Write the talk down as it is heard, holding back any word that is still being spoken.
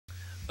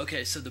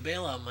Okay, so the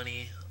bailout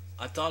money,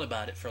 I've thought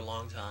about it for a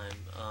long time,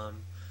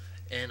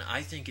 and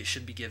I think it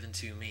should be given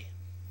to me.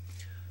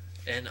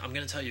 And I'm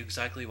going to tell you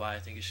exactly why I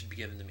think it should be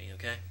given to me,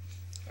 okay?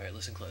 Alright,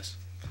 listen close.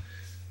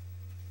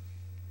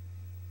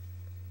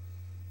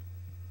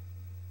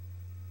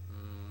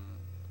 Mm,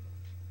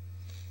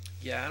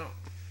 yeah,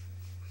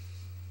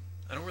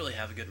 I don't really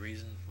have a good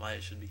reason why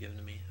it should be given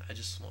to me. I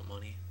just want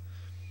money.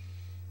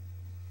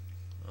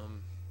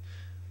 Um,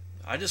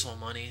 I just want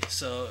money.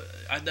 So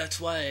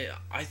that's why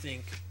I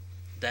think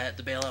that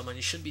the bailout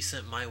money should be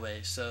sent my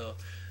way. So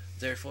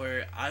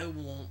therefore, I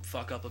won't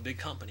fuck up a big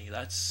company.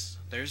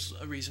 There's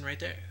a reason right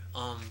there.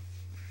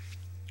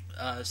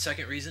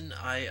 Second reason,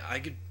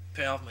 I could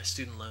pay off my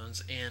student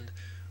loans and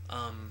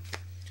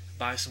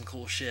buy some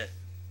cool shit.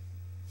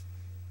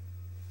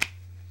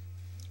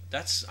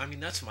 That's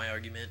my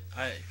argument.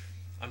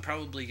 I'm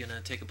probably gonna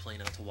take a plane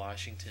out to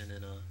Washington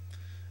and a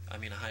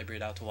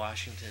hybrid out to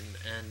Washington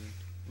and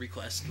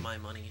request my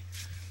money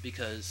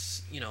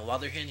because while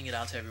they're handing it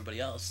out to everybody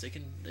else, they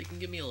can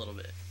give me a little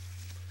bit,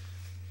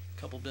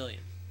 a couple billion.